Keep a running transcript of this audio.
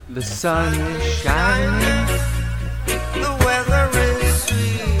The sun is shining. The weather is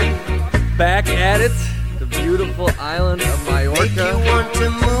sweet. Back at it, the beautiful island of Make you Mallorca. want to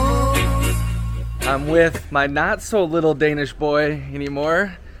move. I'm with my not so little Danish boy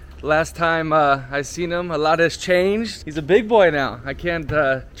anymore. Last time I seen him, a lot has changed. He's a big boy now. I can't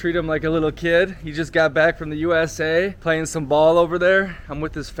treat him like a little kid. He just got back from the USA, playing some ball over there. I'm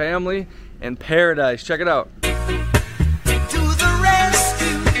with his family in paradise. Check it out. To the rescue.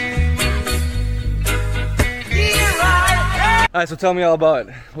 Here I am. All right, so tell me all about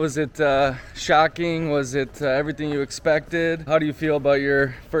it. Was it shocking? Was it everything you expected? How do you feel about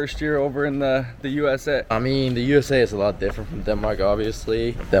your first year over in the USA? I mean, the USA is a lot different from Denmark,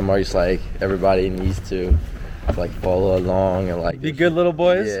 obviously. Denmark's like everybody needs to like follow along and like Be good little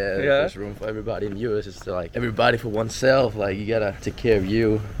boys? Yeah, there's room for everybody. In the US, it's like everybody for oneself. Like you gotta take care of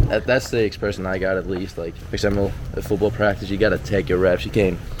you. That's the expression I got at least. Like for example, at football practice, you gotta take your reps. You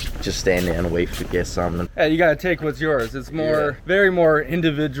can't just stand there and wait to get something. Yeah, you gotta take what's yours. It's more, very more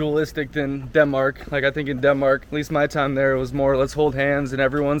individualistic than Denmark. Like I think in Denmark, at least my time there, it was more let's hold hands and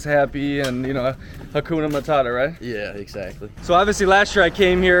everyone's happy and you know, Hakuna Matata, right? Yeah, exactly. So obviously last year I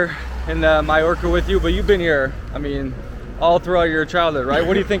came here in Mallorca with you, but you've been here, I mean, all throughout your childhood, right?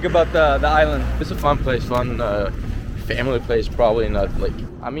 What do you think about the island? It's a fun place, family place. Probably not like.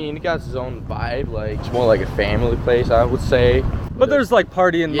 I mean, it got its own vibe. Like it's more like a family place, I would say. But there's like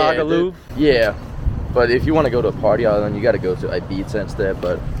party in Magaluf. Yeah, but if you want to go to a party island, you got to go to Ibiza instead.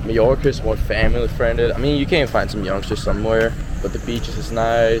 But Mallorca is more family friendly. I mean, you can find some youngsters somewhere, but the beaches is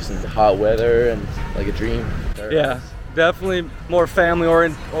nice and the hot weather and like a dream. Yeah, definitely more family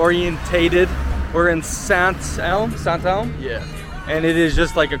orientated. We're in Sant Elm, Yeah. and it is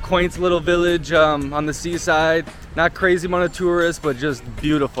just like a quaint little village on the seaside. Not crazy amount of tourists, but just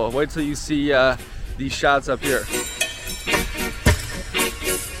beautiful. Wait till you see these shots up here.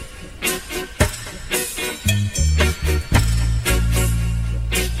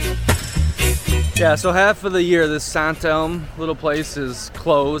 Yeah, so half of the year this Sant Elm little place is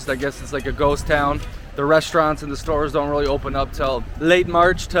closed. I guess it's like a ghost town. The restaurants and the stores don't really open up till late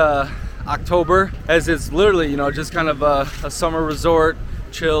March to October, as it's literally, you know, just kind of a summer resort,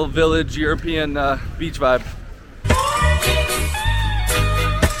 chill village, European beach vibe.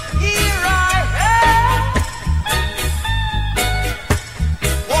 Here I am.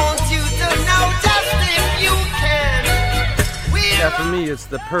 Want you to know just if you can. Yeah, for me, it's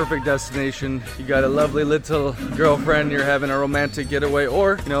the perfect destination. You got a lovely little girlfriend, you're having a romantic getaway,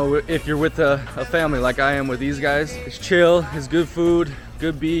 or, you know, if you're with a family like I am with these guys, it's chill, it's good food,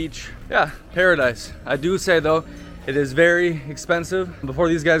 good beach. Yeah, paradise. I do say though, it is very expensive. Before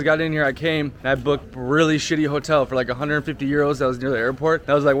these guys got in here, I came and I booked a really shitty hotel for like 150 euros. That was near the airport.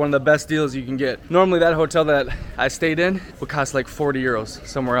 That was like one of the best deals you can get. Normally that hotel that I stayed in would cost like 40 euros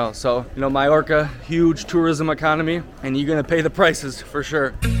somewhere else. So, you know, Mallorca, huge tourism economy, and you're gonna pay the prices for sure.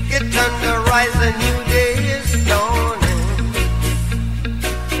 Get under rise, a new day is dawning.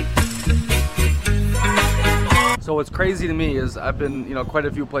 So what's crazy to me is I've been, you know, quite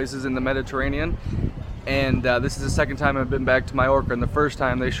a few places in the Mediterranean, and this is the second time I've been back to Mallorca, and the first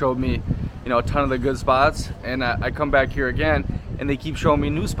time they showed me, you know, a ton of the good spots, and I come back here again and they keep showing me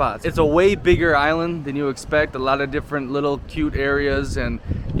new spots. It's a way bigger island than you expect, a lot of different little cute areas and,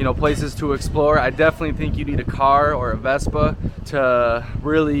 you know, places to explore. I definitely think you need a car or a Vespa to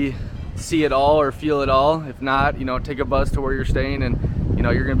really see it all or feel it all. If not, you know, take a bus to where you're staying and, you know,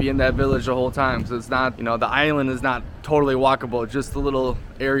 you're gonna be in that village the whole time. So it's not, you know, the island is not totally walkable, just the little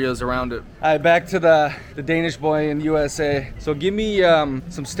areas around it. All right, back to the Danish boy in the USA. So give me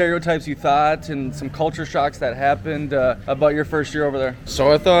some stereotypes you thought and some culture shocks that happened about your first year over there.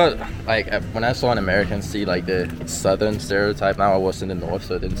 So I thought, like, when I saw an American see like the southern stereotype, now I was in the north,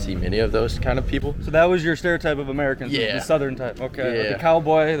 so I didn't see many of those kind of people. So that was your stereotype of Americans, Yeah. the southern type. Okay, Yeah. like the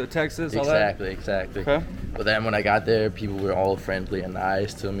cowboy, the Texas, all that. Exactly. Okay. But then when I got there, people were all friendly and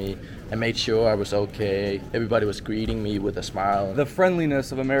nice to me. I made sure I was okay. Everybody was greeting me with a smile. The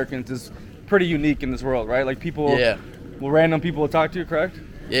friendliness of Americans is pretty unique in this world, right? Like people, Yeah. random people will talk to you, correct?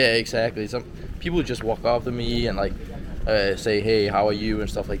 Yeah, exactly. Some people would just walk up to me and like say, hey, how are you, and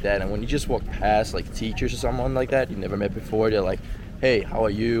stuff like that. And when you just walk past like teachers or someone like that you never met before, they're like, hey, how are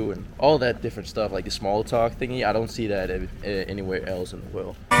you, and all that different stuff, like the small talk thingy. I don't see that anywhere else in the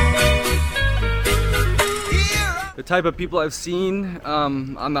world. The type of people I've seen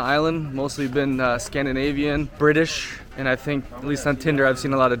on the island, mostly been Scandinavian, British, and I think, at least on Tinder, I've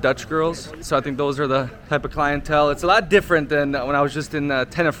seen a lot of Dutch girls. So I think those are the type of clientele. It's a lot different than when I was just in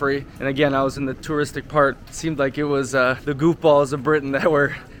Tenerife. And again, I was in the touristic part. It seemed like it was the goofballs of Britain that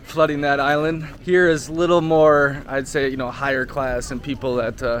were flooding that island. Here is a little more, I'd say, you know, higher class and people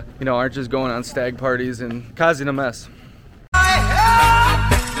that, you know, aren't just going on stag parties and causing a mess.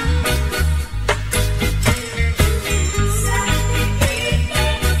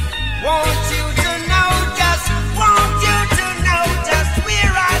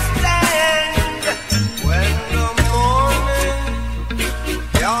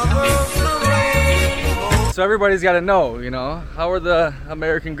 So everybody's got to know, you know, how are the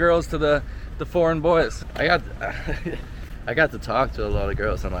American girls to the foreign boys? I got to talk to a lot of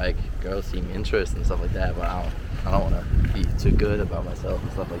girls, and like girls seem interested and stuff like that, but I don't want to be too good about myself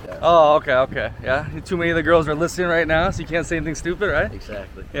and stuff like that. Oh, okay, yeah. Too many of the girls are listening right now, so you can't say anything stupid, right?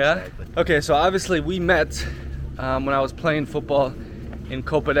 Exactly. Yeah. Exactly. Okay, so obviously we met when I was playing football in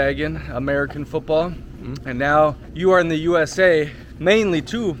Copenhagen, American football, and now you are in the USA mainly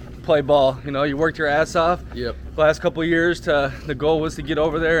to play ball. You know, you worked your ass off. Yep. The last couple of years, the goal was to get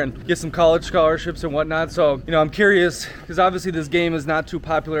over there and get some college scholarships and whatnot. So, you know, I'm curious because obviously this game is not too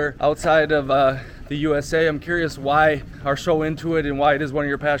popular outside of the USA. I'm curious why you are so into it and why it is one of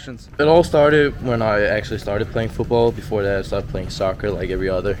your passions. It all started when I actually started playing football. Before that, I started playing soccer like every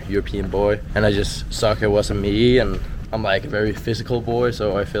other European boy, and soccer wasn't me, and I'm like a very physical boy,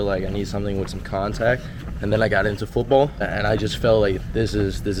 so I feel like I need something with some contact. And then I got into football, and I just felt like this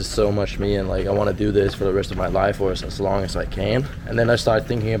is so much me, and like I want to do this for the rest of my life or as long as I can. And then I started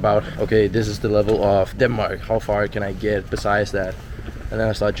thinking about, okay, this is the level of Denmark. How far can I get besides that? And then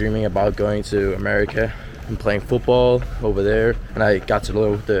I started dreaming about going to America and playing football over there. And I got to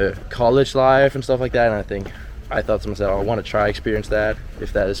know the college life and stuff like that. And I thought to myself, I want to try experience that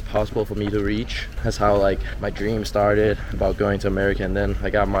if that is possible for me to reach. That's how like my dream started about going to America. And then I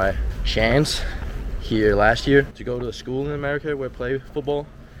got my chance here last year to go to a school in America where I play football.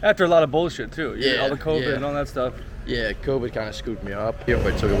 After a lot of bullshit too. Yeah, all the COVID yeah. and all that stuff. Yeah, COVID kind of screwed me up.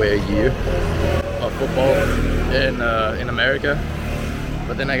 It took away a year of football in America.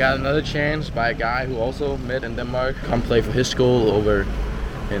 But then I got another chance by a guy who also met in Denmark. Come play for his school over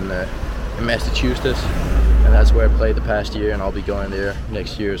in Massachusetts. And that's where I played the past year, and I'll be going there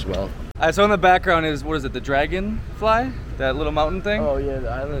next year as well. All right, so in the background is, what is it, the dragonfly? That little mountain thing? Oh yeah, the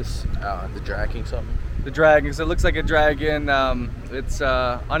island is the dragon something. The dragon, so it looks like a dragon. It's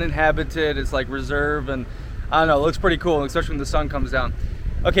uninhabited, it's like reserve, and I don't know, it looks pretty cool, especially when the sun comes down.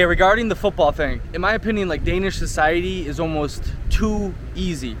 Okay, regarding the football thing, in my opinion, like Danish society is almost too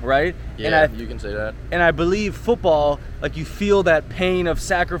easy, right? Yeah, you can say that. And I believe football, like you feel that pain of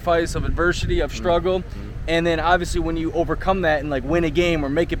sacrifice, of adversity, of struggle. And then obviously when you overcome that and like win a game or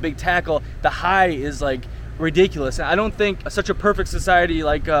make a big tackle, the high is like ridiculous. And I don't think such a perfect society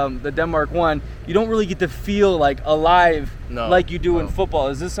like the Denmark one, you don't really get to feel like alive like you do in football.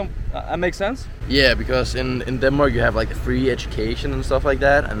 Is this that makes sense? Yeah, because in Denmark you have like free education and stuff like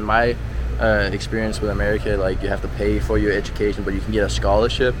that. And my experience with America, like you have to pay for your education, but you can get a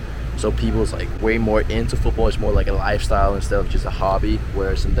scholarship. So people's like way more into football. It's more like a lifestyle instead of just a hobby,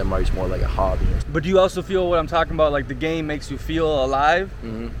 whereas in Denmark it's more like a hobby. But do you also feel what I'm talking about, like the game makes you feel alive?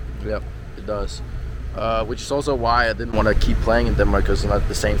 Yep, it does. Which is also why I didn't want to keep playing in Denmark, because it's not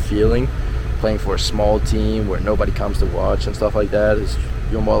the same feeling. Playing for a small team where nobody comes to watch and stuff like that,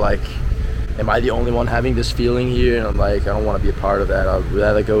 you're more like, am I the only one having this feeling here? And I'm like, I don't want to be a part of that. I'd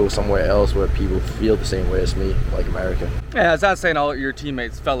rather go somewhere else where people feel the same way as me, like America. Yeah, it's not saying all your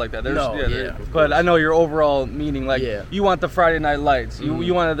teammates felt like that. Of but I know your overall meaning, like you want the Friday night lights.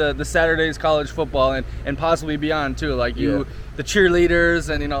 You wanted the Saturdays college football and possibly beyond too. Like the cheerleaders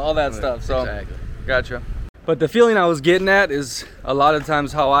and, you know, all that stuff. So exactly. Gotcha. But the feeling I was getting at is a lot of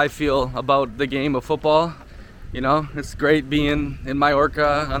times how I feel about the game of football. You know, it's great being in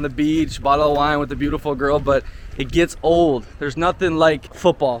Mallorca on the beach, bottle of wine with a beautiful girl, but it gets old. There's nothing like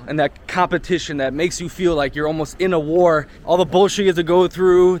football and that competition that makes you feel like you're almost in a war. All the bullshit you have to go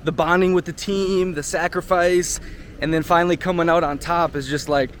through, the bonding with the team, the sacrifice, and then finally coming out on top is just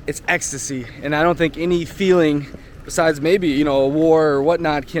like, it's ecstasy. And I don't think any feeling besides maybe, you know, a war or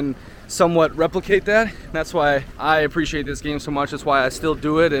whatnot can somewhat replicate that. And that's why I appreciate this game so much. That's why I still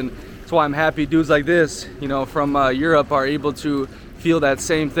do it, and that's why I'm happy dudes like this, you know, from Europe are able to feel that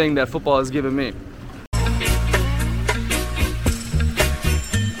same thing that football has given me.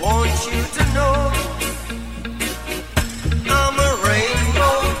 Want you to know I'm a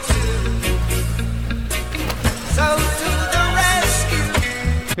rainbow too. So to the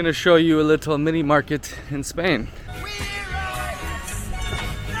rescue. I'm gonna show you a little mini market in Spain.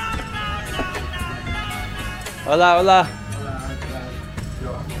 Hola, hola.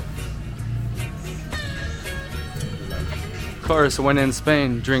 Of course, when in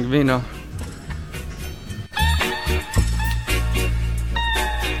Spain, drink vino.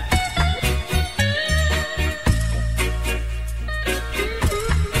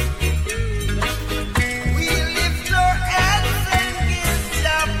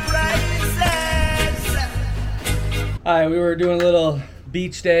 Hi, we were doing a little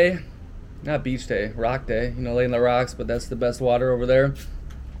beach day. Not beach day, rock day. You know, laying the rocks, but that's the best water over there.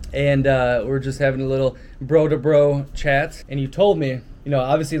 And we're just having a little bro-to-bro chat. And you told me, you know,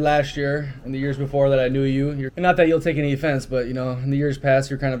 obviously last year and the years before that I knew you, not that you'll take any offense, but, you know, in the years past,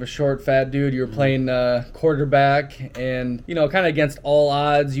 you're kind of a short, fat dude. You were playing quarterback and, you know, kind of against all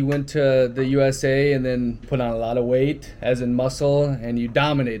odds. You went to the USA and then put on a lot of weight, as in muscle, and you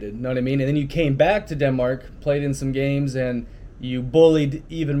dominated, you know what I mean? And then you came back to Denmark, played in some games, and you bullied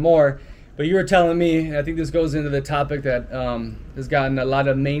even more. But you were telling me, and I think this goes into the topic that has gotten a lot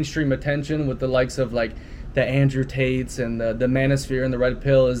of mainstream attention with the likes of like the Andrew Tates and the Manosphere and the Red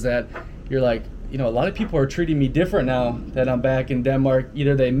Pill, is that you're like, you know, a lot of people are treating me different now that I'm back in Denmark.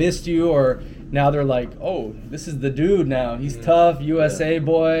 Either they missed you or now they're like, oh, this is the dude now. He's tough, USA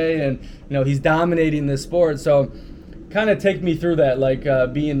boy, and, you know, he's dominating this sport. So kind of take me through that, like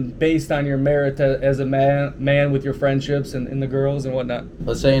being based on your merit as a man with your friendships and the girls and whatnot.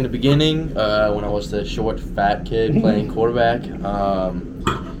 Let's say in the beginning, when I was the short, fat kid playing quarterback,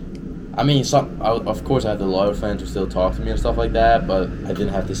 I mean, of course I had a lot of friends who still talk to me and stuff like that, but I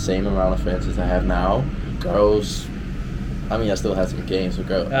didn't have the same amount of friends as I have now. Girls, I mean, I still have some games with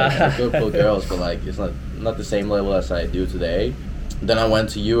girls. I still play girls, but like it's not the same level as I do today. Then I went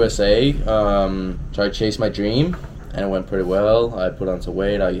to USA, tried to chase my dream, and it went pretty well. I put on some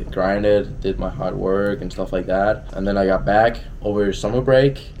weight, I grinded, did my hard work and stuff like that. And then I got back over summer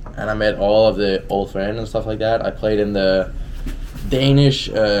break, and I met all of the old friends and stuff like that. I played in the Danish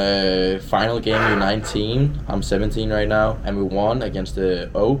final game in 19. I'm 17 right now, and we won against the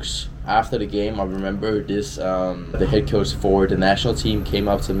Oaks. After the game, I remember this, the head coach for the national team came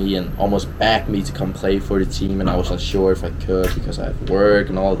up to me and almost begged me to come play for the team, and I was not sure if I could because I had work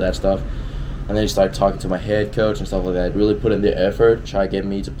and all that stuff. And then he started talking to my head coach and stuff like that. Really put in the effort, try to get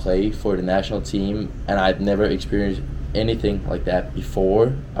me to play for the national team. And I'd never experienced anything like that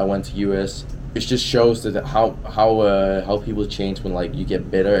before I went to US. It just shows that how people change when like you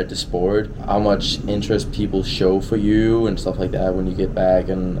get better at the sport, how much interest people show for you and stuff like that when you get back.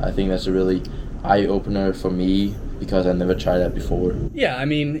 And I think that's a really eye opener for me because I never tried that before. Yeah, I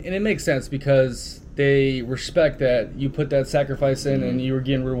mean, and it makes sense because they respect that you put that sacrifice in and you were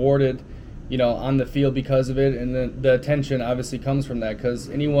getting rewarded, you know, on the field because of it, and the attention obviously comes from that. Because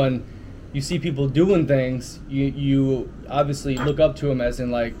anyone, you see people doing things, you obviously look up to them as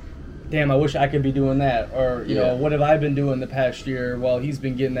in like, damn, I wish I could be doing that, or you know, what have I been doing the past year? Well, he's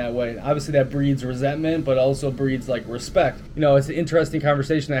been getting that way. Obviously, that breeds resentment, but also breeds like respect. You know, it's an interesting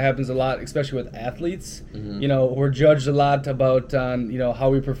conversation that happens a lot, especially with athletes. You know, we're judged a lot about you know, how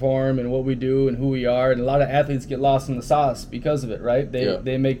we perform and what we do and who we are, and a lot of athletes get lost in the sauce because of it, right?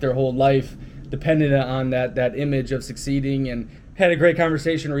 They make their whole life dependent on that image of succeeding. And had a great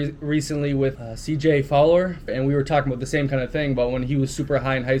conversation recently with CJ Fowler, and we were talking about the same kind of thing about when he was super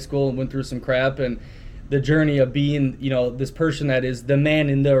high in high school and went through some crap, and the journey of being, you know, this person that is the man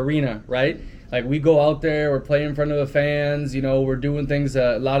in the arena, right? Like, we go out there, we're playing in front of the fans, you know, we're doing things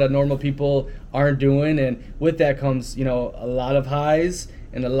a lot of normal people aren't doing, and with that comes, you know, a lot of highs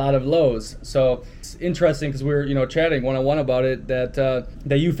and a lot of lows. So it's interesting because we were, you know, chatting one-on-one about it, that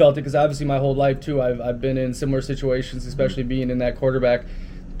you felt it, because obviously my whole life too, I've been in similar situations, especially being in that quarterback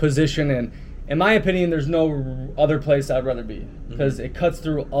position. And in my opinion, there's no other place I'd rather be, because it cuts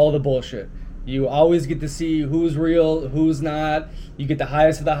through all the bullshit. You always get to see who's real, who's not. You get the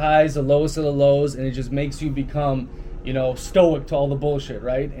highest of the highs, the lowest of the lows, and it just makes you become, you know, stoic to all the bullshit,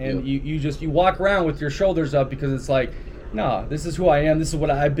 right? And you walk around with your shoulders up, because it's like, no, this is who I am. This is what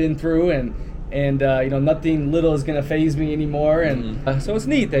I've been through, and you know, nothing little is gonna faze me anymore. And so it's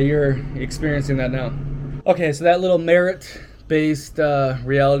neat that you're experiencing that now. Okay, so that little merit-based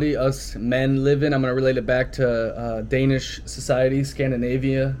reality us men live in, I'm gonna relate it back to Danish society,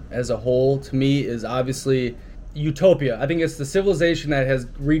 Scandinavia as a whole. To me, is obviously utopia. I think it's the civilization that has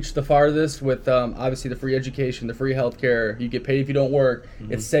reached the farthest with obviously the free education, the free healthcare. You get paid if you don't work.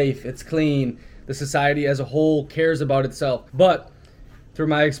 It's safe. It's clean. The society as a whole cares about itself. But through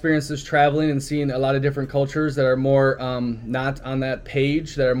my experiences traveling and seeing a lot of different cultures that are more not on that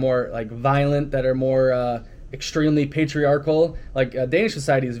page, that are more like violent, that are more extremely patriarchal, like Danish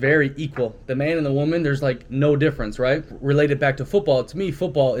society is very equal. The man and the woman, there's like no difference, right? Related back to football, to me,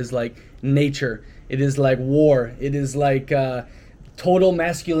 football is like nature. It is like war. It is like total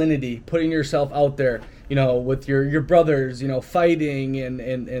masculinity, putting yourself out there, you know, with your brothers, you know, fighting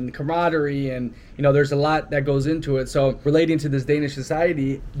and camaraderie, and, you know, there's a lot that goes into it. So relating to this Danish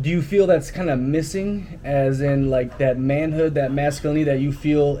society, do you feel that's kind of missing, as in like that manhood, that masculinity that you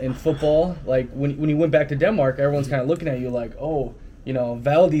feel in football? Like when you went back to Denmark, everyone's kind of looking at you like, oh, you know,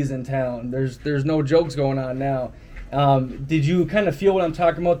 Valdi's in town. There's no jokes going on now. Did you kind of feel what I'm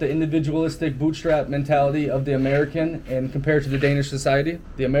talking about, the individualistic bootstrap mentality of the American and compared to the Danish society?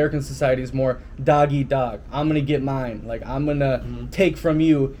 The American society is more dog eat dog. I'm going to get mine. Like, I'm going to take from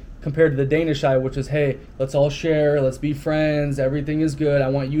you, compared to the Danish side, which is, hey, let's all share, let's be friends, everything is good, I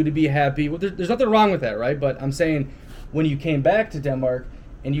want you to be happy. Well, there's nothing wrong with that, right? But I'm saying when you came back to Denmark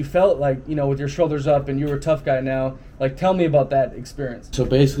and you felt like, you know, with your shoulders up and you were a tough guy now, like, tell me about that experience. So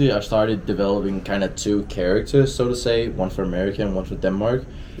basically, I started developing kind of two characters, so to say, one for America and one for Denmark,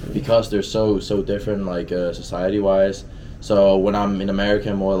 because they're so different, like society-wise. So when I'm in America,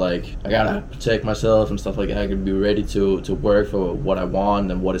 I'm more like, I gotta protect myself and stuff like that. I can be ready to work for what I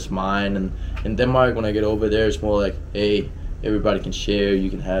want and what is mine. And in Denmark, when I get over there, it's more like, hey, everybody can share. You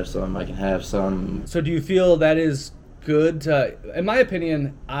can have some, I can have some. So do you feel that is good? In my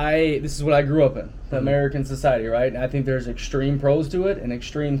opinion, this is what I grew up in, the American society, right? And I think there's extreme pros to it and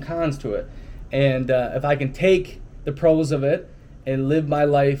extreme cons to it. And if I can take the pros of it and live my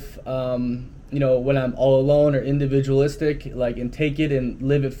life, you know, when I'm all alone or individualistic, like, and take it and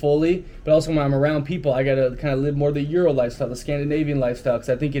live it fully. But also when I'm around people, I gotta kind of live more the Euro lifestyle, the Scandinavian lifestyle, because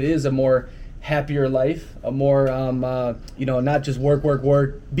I think it is a more happier life, a more, you know, not just work,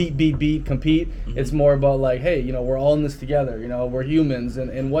 beat, compete. It's more about like, hey, you know, we're all in this together, you know, we're humans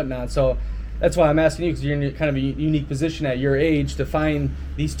and whatnot. So that's why I'm asking you, because you're in kind of a unique position at your age to find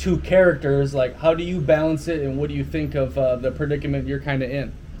these two characters. Like, how do you balance it, and what do you think of the predicament you're kind of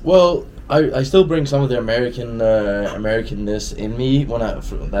in? Well, I still bring some of the Americanness in me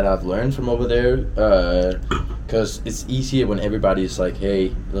that I've learned from over there, because it's easier when everybody's like,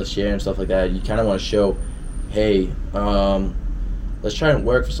 hey, let's share and stuff like that. You kind of want to show, hey, let's try and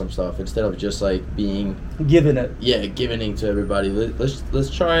work for some stuff instead of just like being giving it. Yeah, giving it to everybody.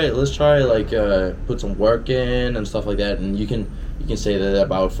 Let's try like put some work in and stuff like that. And you can say that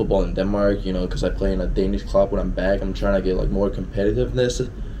about football in Denmark, you know, because I play in a Danish club. When I'm back, I'm trying to get like more competitiveness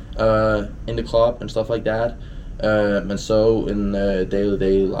in the club and stuff like that. And so in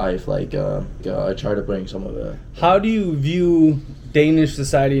daily life, like I try to bring some of it. How do you view Danish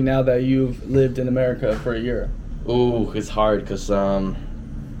society now that you've lived in America for a year? Ooh, it's hard because I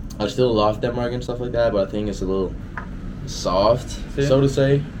still love Denmark and stuff like that, but I think it's a little soft, so to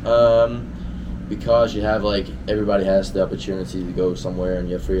say. Because you have like, everybody has the opportunity to go somewhere and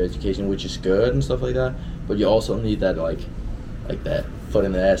you have free education, which is good and stuff like that. But you also need that like that foot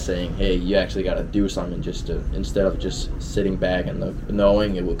in the ass saying, hey, you actually got to do something instead of just sitting back and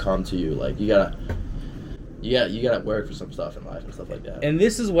knowing it will come to you. Like, you gotta work for some stuff in life and stuff like that. And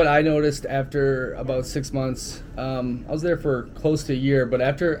this is what I noticed after about 6 months. I was there for close to a year, but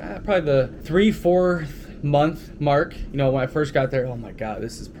after probably the 3-4 month mark, you know, when I first got there, oh my God,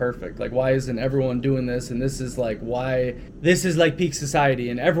 this is perfect. Like, why isn't everyone doing this? And this is like, why this is like peak society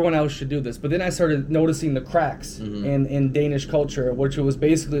and everyone else should do this. But then I started noticing the cracks in Danish culture, which was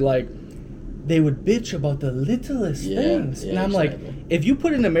basically like, they would bitch about the littlest things. And I'm like, if you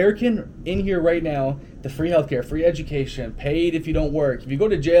put an American in here right now, the free healthcare, free education, paid if you don't work, if you go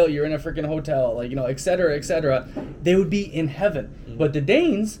to jail, you're in a freaking hotel, like, you know, et cetera, they would be in heaven. But the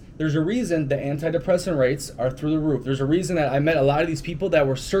Danes, there's a reason the antidepressant rates are through the roof. There's a reason that I met a lot of these people that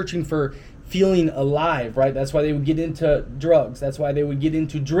were searching for feeling alive, right? That's why they would get into drugs. That's why they would get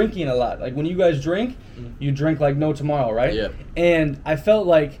into drinking a lot. Like, when you guys drink, you drink like no tomorrow, right? Yeah. And I felt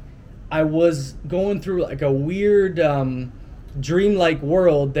like I was going through like a weird dreamlike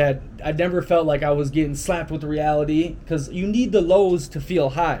world that I never felt like I was getting slapped with reality, because you need the lows to feel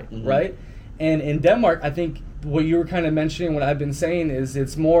high, right? And in Denmark, I think what you were kind of mentioning, what I've been saying, is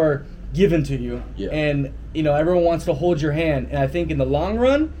it's more given to you. And, you know, everyone wants to hold your hand. And I think in the long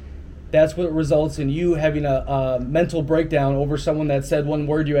run, that's what results in you having a mental breakdown over someone that said one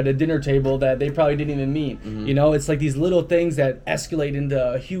word to you at a dinner table that they probably didn't even mean. You know, it's like these little things that escalate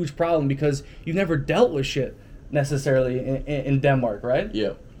into a huge problem because you've never dealt with shit necessarily in Denmark, right?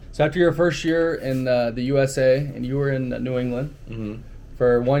 Yeah. So after your first year in the USA, and you were in New England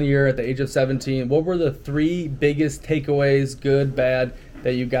for 1 year at the age of 17, what were the 3 biggest takeaways, good, bad,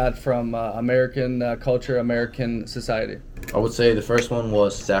 that you got from American culture, American society? I would say the first one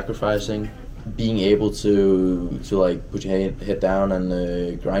was sacrificing, being able to like put your head down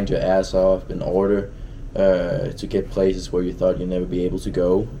and grind your ass off in order to get places where you thought you'd never be able to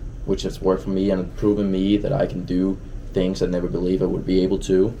go, which has worked for me and proven me that I can do things I never believed I would be able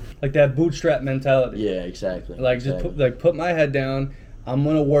to. Like that bootstrap mentality. Yeah, exactly. Like, exactly. just put my head down, I'm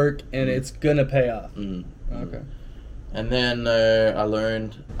gonna work, and it's gonna pay off. Okay. And then I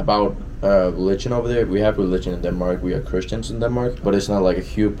learned about religion over there. We have religion in Denmark. We are Christians in Denmark, but it's not like a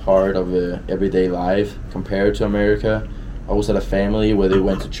huge part of everyday life compared to America. I was at a family where they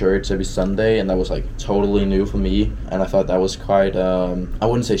went to church every Sunday, and that was like totally new for me. And I thought that was quite, I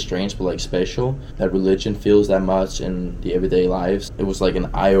wouldn't say strange, but like special, that religion feels that much in the everyday lives. It was like an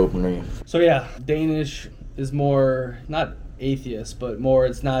eye-opener. So yeah, Danish is more, not atheist, but more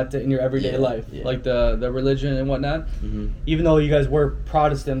it's not in your everyday life, like the religion and whatnot. Even though you guys were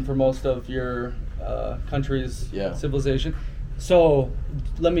Protestant for most of your country's civilization. So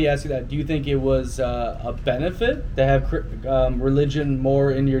let me ask you that. Do you think it was a benefit to have religion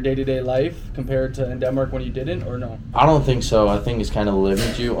more in your day-to-day life compared to in Denmark when you didn't, or no? I don't think so. I think it's kind of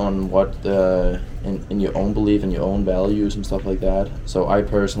limits you on what in your own belief and your own values and stuff like that. So I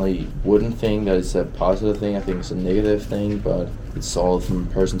personally wouldn't think that it's a positive thing. I think it's a negative thing, but it's all from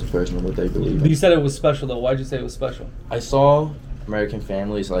person to person what they believe in. You said it was special though. Why'd you say it was special? I saw American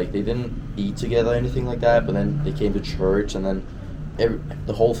families, like, they didn't eat together or anything like that, but then they came to church, and then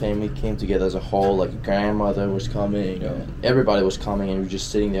the whole family came together as a whole. Like, grandmother was coming, and everybody was coming, and you're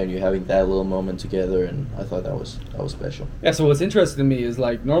just sitting there and you're having that little moment together, and I thought that was special. Yeah, so what's interesting to me is,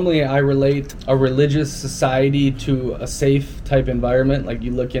 like, normally I relate a religious society to a safe type environment. Like,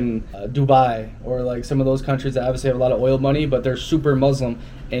 you look in Dubai or like some of those countries that obviously have a lot of oil money, but they're super Muslim,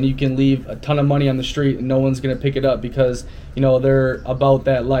 and you can leave a ton of money on the street and no one's going to pick it up because, you know, they're about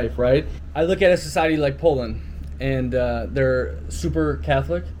that life, right? I look at a society like Poland, and they're super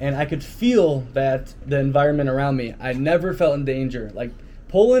Catholic, and I could feel that the environment around me. I never felt in danger. Like,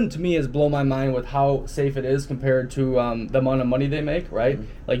 Poland to me has blown my mind with how safe it is compared to the amount of money they make, right?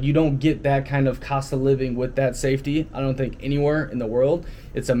 Like, you don't get that kind of cost of living with that safety, I don't think, anywhere in the world.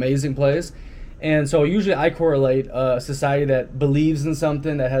 It's an amazing place. And so usually I correlate a society that believes in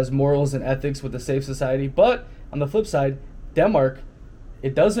something, that has morals and ethics, with a safe society. But on the flip side, Denmark,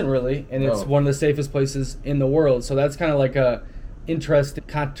 it doesn't really, and it's one of the safest places in the world. So that's kind of like a interesting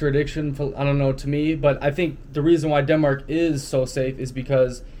contradiction, I don't know, to me. But I think the reason why Denmark is so safe is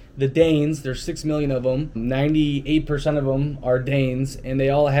because the Danes, there's 6 million of them, 98% of them are Danes, and they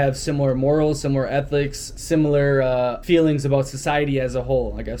all have similar morals, similar ethics, similar feelings about society as a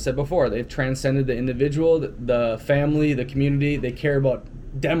whole. Like I've said before, they've transcended the individual, the family, the community. They care about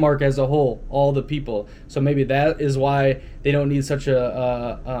Denmark as a whole, all the people. So maybe that is why they don't need such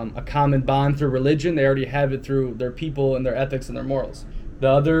a common bond through religion. They already have it through their people and their ethics and their morals. The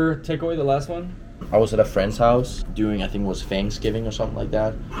other takeaway, the last one? I was at a friend's house doing, I think it was Thanksgiving or something like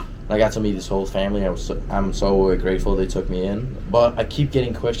that. And I got to meet this whole family. I'm so grateful they took me in. But I keep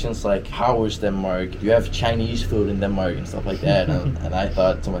getting questions like, how is Denmark? Do you have Chinese food in Denmark and stuff like that? and I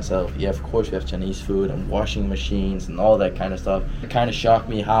thought to myself, yeah, of course we have Chinese food and washing machines and all that kind of stuff. It kind of shocked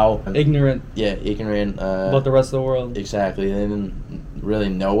me how... Ignorant. Yeah, ignorant. About the rest of the world. Exactly. They didn't really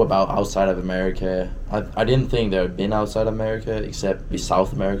know about outside of America. I didn't think they had been outside America except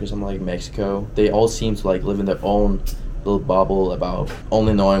South America, something like Mexico. They all seem to like live in their own little bubble about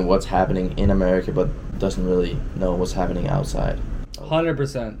only knowing what's happening in America, but doesn't really know what's happening outside.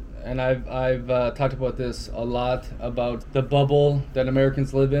 100%. And I've talked about this a lot, about the bubble that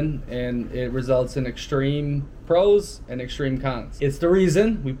Americans live in, and it results in extreme pros and extreme cons. It's the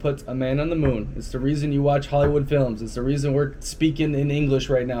reason we put a man on the moon. It's the reason you watch Hollywood films. It's the reason we're speaking in English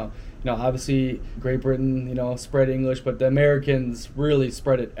right now. You know, obviously Great Britain, you know, spread English, but the Americans really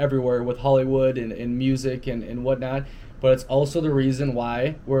spread it everywhere with Hollywood and music and whatnot. But it's also the reason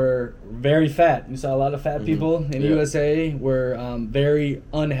why we're very fat. You saw a lot of fat people in the USA. We're very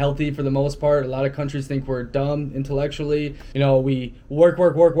unhealthy for the most part. A lot of countries think we're dumb intellectually. You know, we work,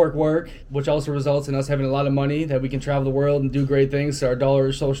 which also results in us having a lot of money that we can travel the world and do great things. So our dollar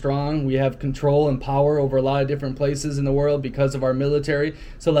is so strong. We have control and power over a lot of different places in the world because of our military.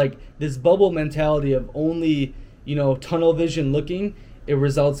 So, like, this bubble mentality of only, you know, tunnel vision looking, it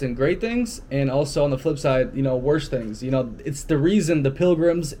results in great things, and also on the flip side, you know, worse things. You know, it's the reason the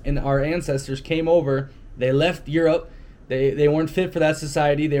pilgrims and our ancestors came over. They left Europe. They weren't fit for that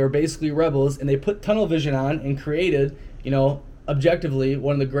society. They were basically rebels, and they put tunnel vision on and created, you know, objectively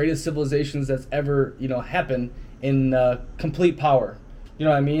one of the greatest civilizations that's ever, you know, happened in complete power. You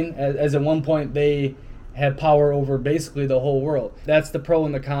know what I mean? As at one point they had power over basically the whole world. That's the pro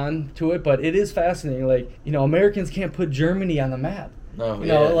and the con to it, but it is fascinating. Like, you know, Americans can't put Germany on the map. No, you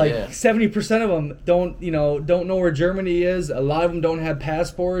know, 70% of them don't know where Germany is. A lot of them don't have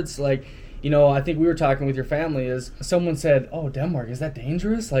passports. Like, you know, I think we were talking with your family, is someone said, "Oh, Denmark, is that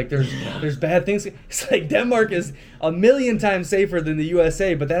dangerous? Like, there's bad things." It's like Denmark is a million times safer than the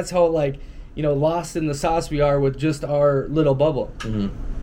USA, but that's how, like, you know, lost in the sauce we are with just our little bubble.